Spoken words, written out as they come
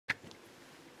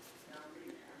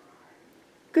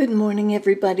Good morning,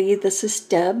 everybody. This is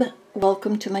Deb.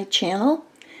 Welcome to my channel.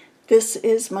 This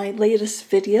is my latest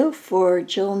video for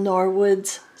Jill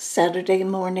Norwood's Saturday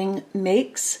Morning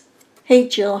Makes. Hey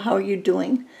Jill, how are you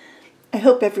doing? I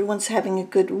hope everyone's having a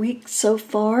good week so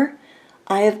far.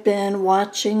 I have been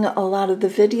watching a lot of the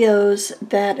videos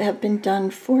that have been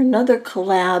done for another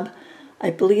collab. I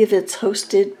believe it's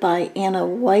hosted by Anna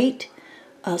White,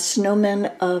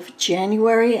 Snowmen of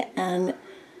January, and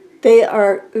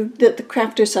the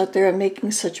crafters out there are making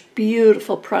such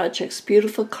beautiful projects,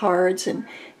 beautiful cards, and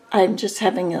I'm just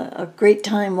having a great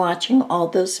time watching all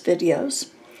those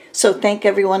videos. So thank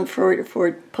everyone for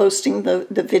posting the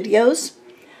videos.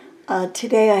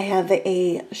 Today I have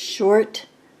a short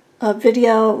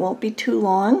video. It won't be too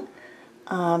long.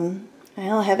 I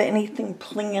don't have anything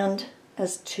planned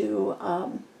as to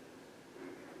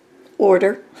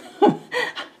order.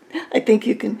 I think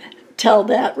you can tell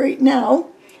that right now.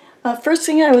 First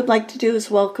thing I would like to do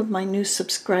is welcome my new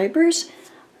subscribers.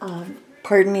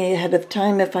 Pardon me ahead of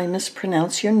time if I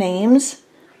mispronounce your names,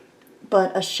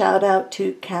 but a shout out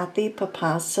to Kathy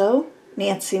Papasso,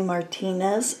 Nancy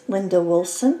Martinez, Linda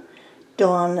Wilson,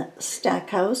 Dawn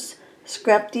Stackhouse,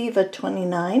 Scrap Diva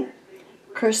 29,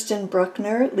 Kirsten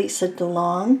Bruckner, Lisa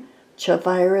DeLong,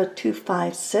 Chavira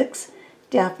 256,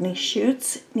 Daphne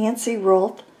Schutz, Nancy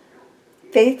Rolfe,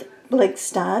 Faith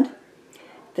Blakestad.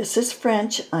 This is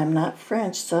French. I'm not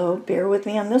French, so bear with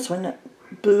me on this one.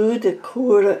 Bout de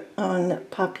cour en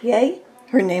papier.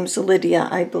 Her name's Lydia,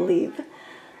 I believe.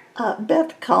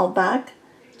 Beth Kalbach,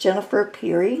 Jennifer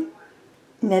Peary,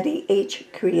 Nettie H.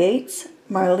 Creates,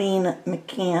 Marlene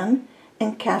McCann,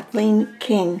 and Kathleen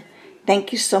King.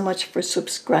 Thank you so much for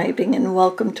subscribing and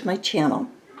welcome to my channel.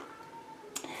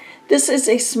 This is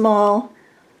a small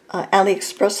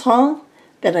AliExpress haul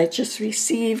that I just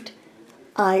received.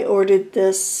 I ordered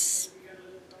this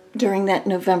during that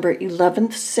November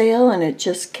 11th sale, and it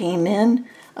just came in.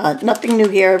 Nothing new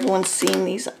here. Everyone's seen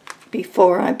these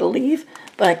before, I believe.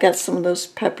 But I got some of those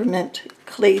peppermint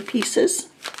clay pieces.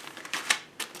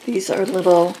 These are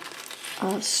little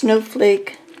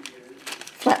snowflake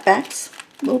flatbacks,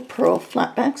 little pearl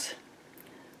flatbacks.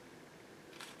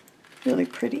 Really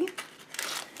pretty.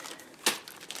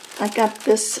 I got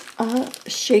this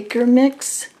shaker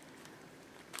mix.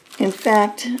 In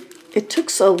fact, it took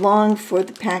so long for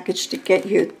the package to get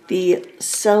here. The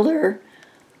seller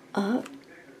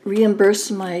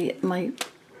reimbursed my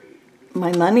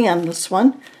money on this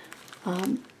one.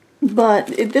 But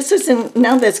this isn't,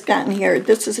 now that it's gotten here,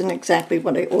 this isn't exactly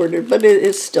what I ordered, but it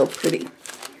is still pretty.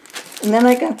 And then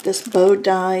I got this bow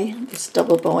die, this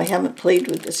double bow. I haven't played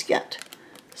with this yet,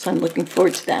 so I'm looking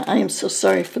forward to that. I am so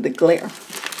sorry for the glare.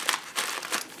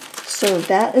 So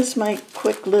that is my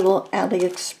quick little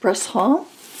AliExpress haul.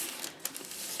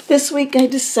 This week I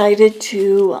decided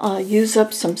to use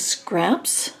up some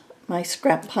scraps. My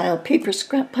scrap pile, paper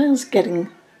scrap pile, is getting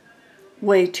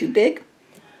way too big.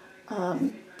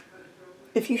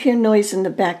 If you hear noise in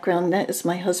the background, that is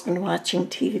my husband watching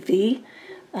TV.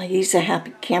 He's a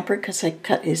happy camper because I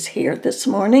cut his hair this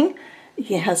morning.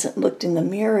 He hasn't looked in the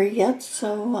mirror yet,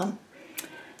 so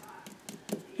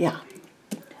yeah.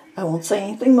 I won't say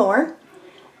anything more.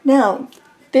 Now,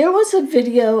 there was a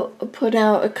video put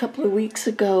out a couple of weeks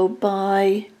ago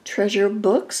by Treasure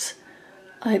Books.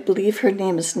 I believe her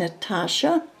name is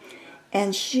Natasha.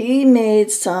 And she made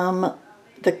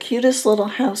the cutest little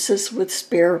houses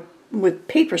with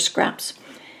paper scraps.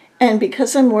 And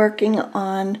because I'm working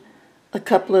on a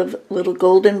couple of little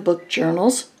golden book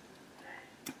journals,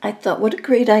 I thought what a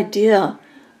great idea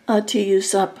to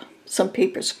use up some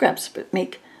paper scraps, but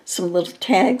make some little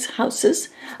tags, houses.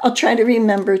 I'll try to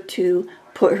remember to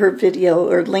put her video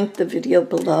or link the video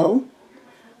below.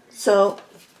 So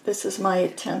this is my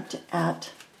attempt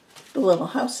at the little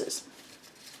houses.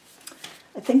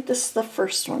 I think this is the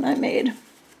first one I made.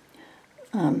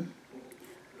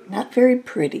 Not very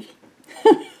pretty,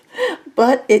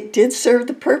 but it did serve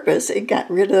the purpose. It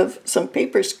got rid of some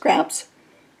paper scraps.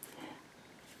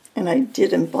 And I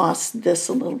did emboss this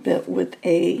a little bit with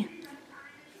a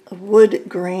wood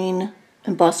grain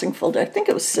embossing folder. I think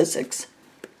it was Sizzix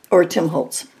or Tim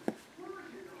Holtz.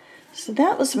 So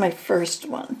that was my first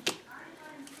one.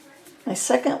 My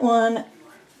second one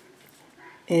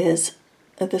is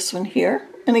this one here.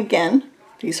 And again,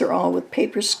 these are all with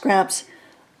paper scraps.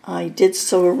 I did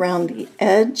sew around the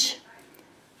edge,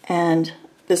 and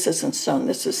this isn't sewn,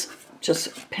 this is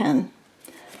just pen.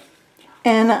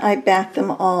 And I backed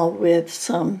them all with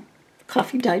some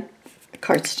coffee dyed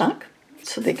cardstock,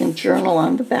 so they can journal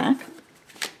on the back.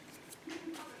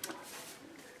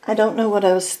 I don't know what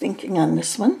I was thinking on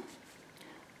this one.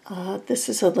 This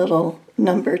is a little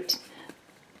numbered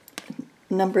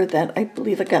number that I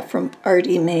believe I got from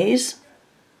Artie Mays.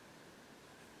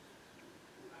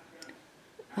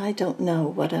 I don't know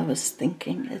what I was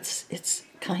thinking. It's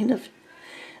kind of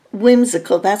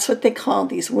whimsical. That's what they call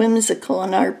these, whimsical.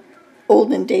 In our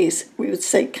olden days, we would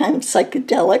say kind of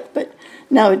psychedelic, but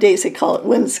nowadays they call it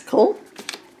whimsical.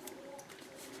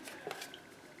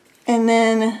 And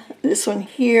then this one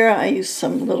here, I use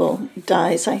some little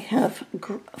dies I have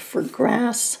for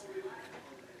grass.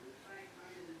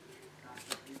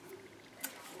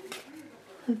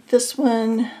 This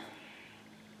one,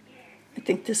 I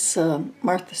think this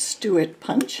Martha Stewart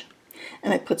punch,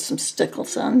 and I put some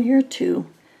stickles on here to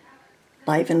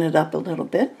liven it up a little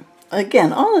bit.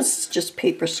 Again, all this is just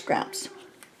paper scraps.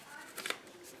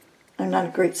 I'm not a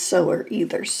great sewer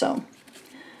either, so.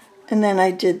 And then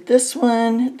I did this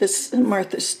one, this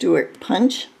Martha Stewart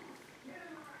punch.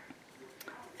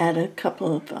 Added a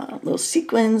couple of little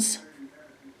sequins.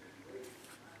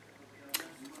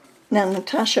 Now,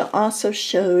 Natasha also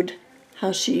showed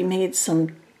how she made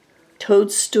some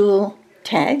toadstool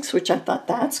tags, which I thought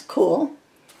that's cool.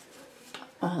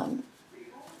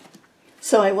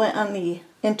 So I went on the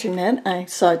internet. I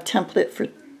saw a template for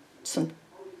some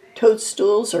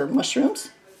toadstools or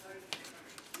mushrooms.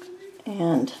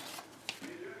 And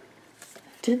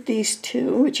did these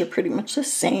two, which are pretty much the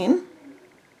same.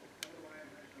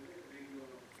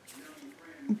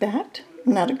 Backed.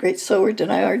 Not a great sewer,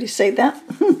 did I already say that?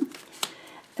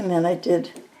 And then I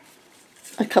did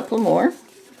a couple more.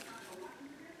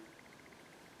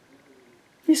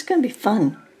 These are going to be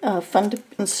fun. Fun to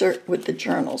insert with the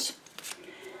journals.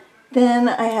 Then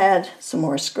I had some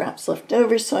more scraps left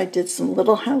over, so I did some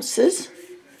little houses.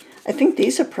 I think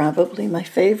these are probably my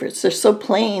favorites. They're so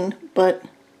plain, but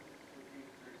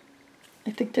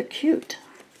I think they're cute.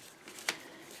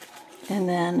 And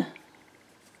then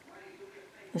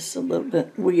this is a little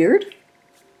bit weird,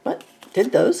 but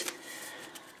did those.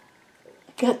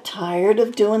 Got tired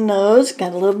of doing those,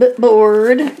 got a little bit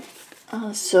bored,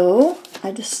 so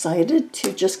I decided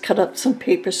to just cut up some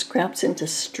paper scraps into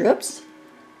strips.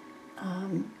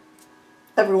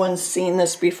 Everyone's seen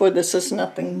this before. This is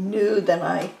nothing new that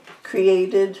I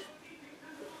created,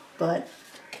 but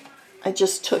I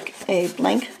just took a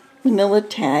blank manila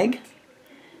tag,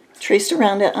 traced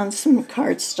around it on some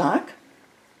cardstock,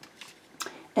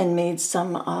 and made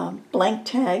some blank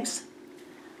tags.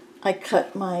 I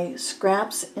cut my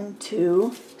scraps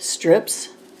into strips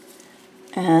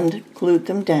and glued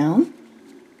them down.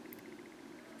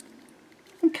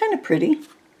 They're kind of pretty.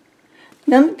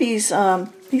 None of these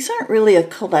aren't really a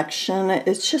collection.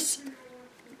 It's just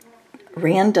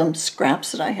random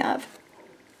scraps that I have.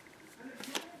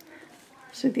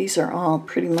 So these are all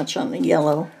pretty much on the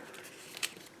yellow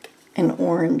and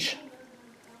orange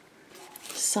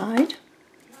side.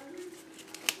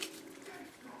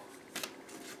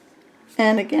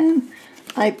 And again,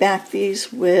 I back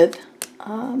these with,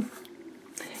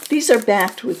 these are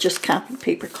backed with just copy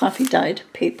paper, coffee dyed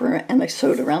paper, and I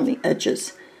sewed around the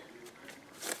edges.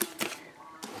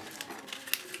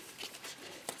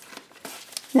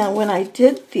 Now when I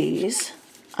did these,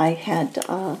 I had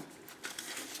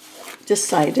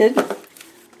decided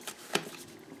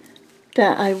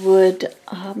that I would,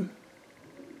 I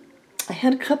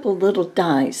had a couple little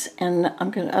dies, and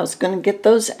I was going to get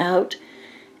those out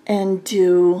and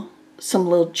do some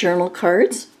little journal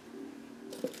cards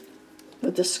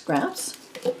with the scraps.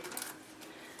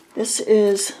 This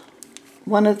is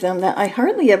one of them that I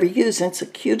hardly ever use, and it's the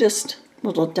cutest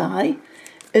little die.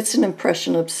 It's an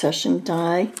Impression Obsession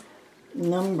die,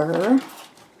 number,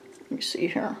 let me see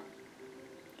here,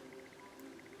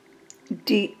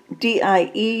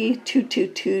 DIE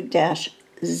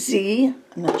 222-Z.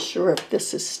 I'm not sure if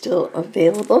this is still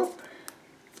available.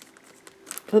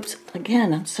 Oops,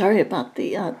 again, I'm sorry about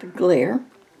the glare.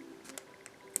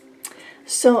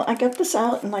 So I got this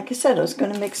out, and like I said, I was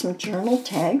going to make some journal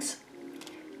tags.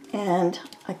 And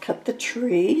I cut the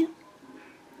tree.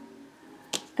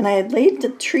 And I had laid the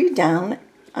tree down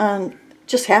on,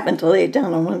 just happened to lay it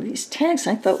down on one of these tags.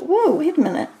 And I thought, whoa, wait a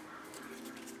minute.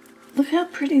 Look how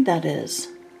pretty that is.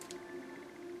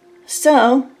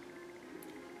 So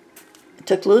I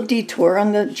took a little detour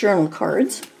on the journal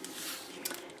cards.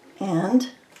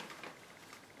 And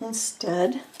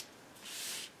instead,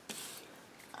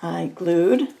 I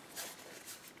glued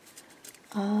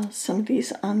some of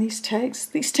these on these tags.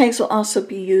 These tags will also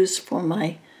be used for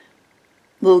my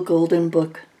little golden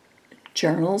book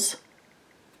journals.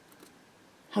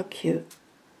 How cute.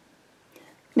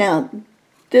 Now,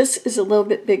 this is a little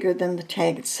bit bigger than the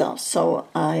tag itself, so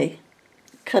I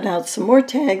cut out some more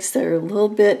tags that are a little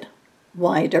bit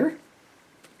wider.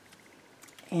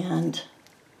 And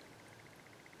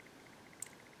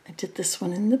did this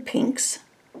one in the pinks.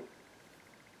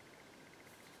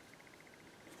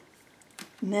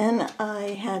 And then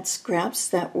I had scraps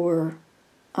that were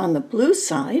on the blue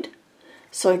side,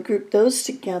 so I grouped those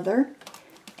together,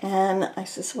 and I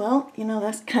says, well, you know,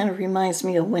 that kind of reminds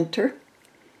me of winter.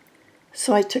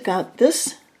 So I took out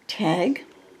this tag,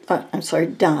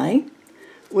 die,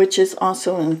 which is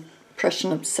also an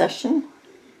Impression Obsession.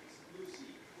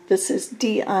 This is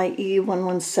DIE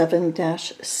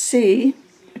 117-C,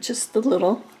 which is the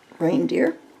little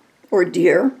reindeer, or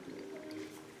deer.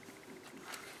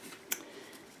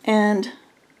 And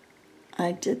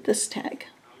I did this tag.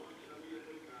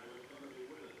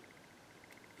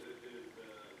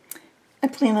 I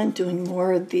plan on doing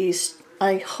more of these.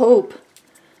 I hope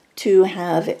to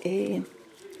have a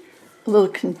little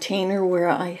container where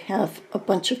I have a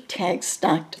bunch of tags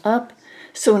stacked up,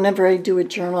 so whenever I do a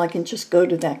journal I can just go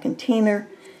to that container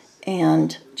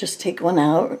and just take one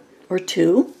out or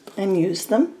two and use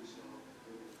them.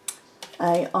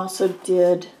 I also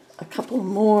did a couple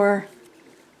more.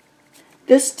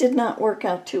 This did not work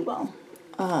out too well.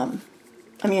 I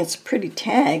mean, it's a pretty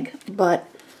tag, but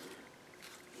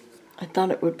I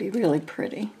thought it would be really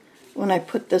pretty. When I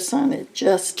put this on,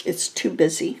 it's too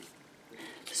busy.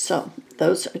 So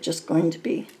those are just going to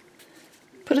be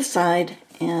put aside,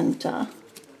 and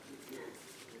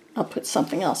I'll put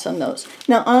something else on those.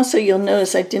 Now also you'll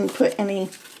notice I didn't put any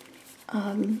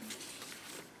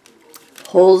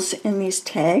holes in these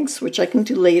tags, which I can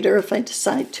do later if I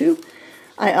decide to.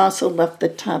 I also left the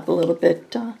top a little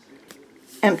bit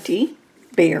empty,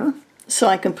 bare, so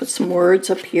I can put some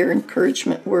words up here,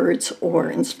 encouragement words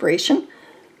or inspiration.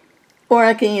 Or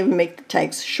I can even make the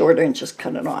tags shorter and just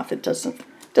cut it off. It doesn't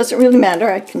really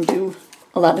matter. I can do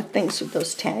a lot of things with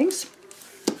those tags.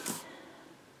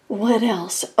 What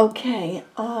else? Okay,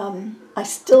 I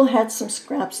still had some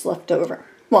scraps left over.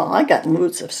 Well, I got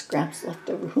loads of scraps left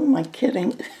over. Who am I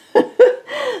kidding?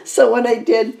 So what I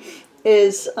did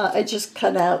is I just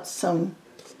cut out some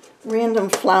random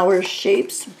flower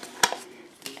shapes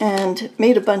and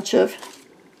made a bunch of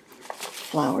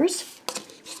flowers.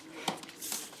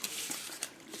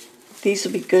 These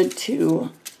would be good to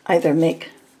either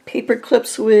make paper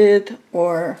clips with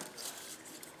or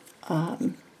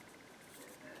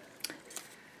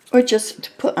just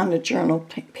to put on a journal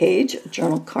page, a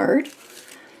journal card.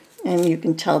 And you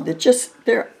can tell that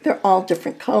they're all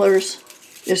different colors.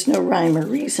 There's no rhyme or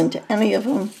reason to any of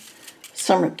them.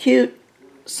 Some are cute,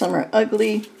 some are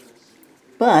ugly,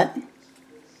 but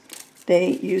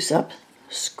they use up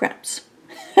scraps.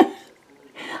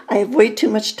 I have way too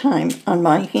much time on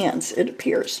my hands, it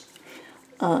appears.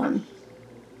 And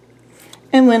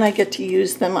when I get to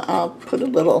use them, I'll put a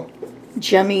little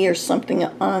gemmy or something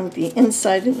on the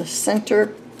inside in the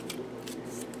center.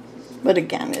 But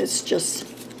again, it's just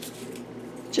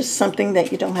something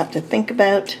that you don't have to think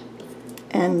about,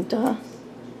 and you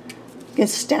can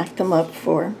stack them up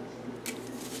for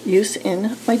use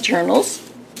in my journals.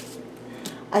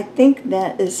 I think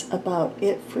that is about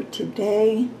it for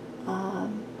today.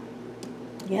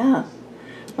 Yeah,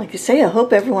 like I say, I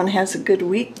hope everyone has a good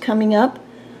week coming up.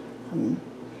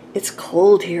 It's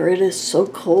cold here. It is so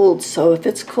cold. So if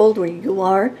it's cold where you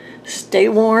are, stay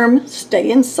warm,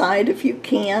 stay inside if you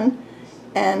can,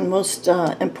 and most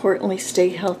importantly, stay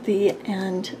healthy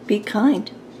and be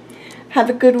kind. Have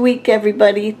a good week,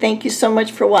 everybody. Thank you so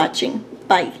much for watching.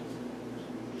 Bye.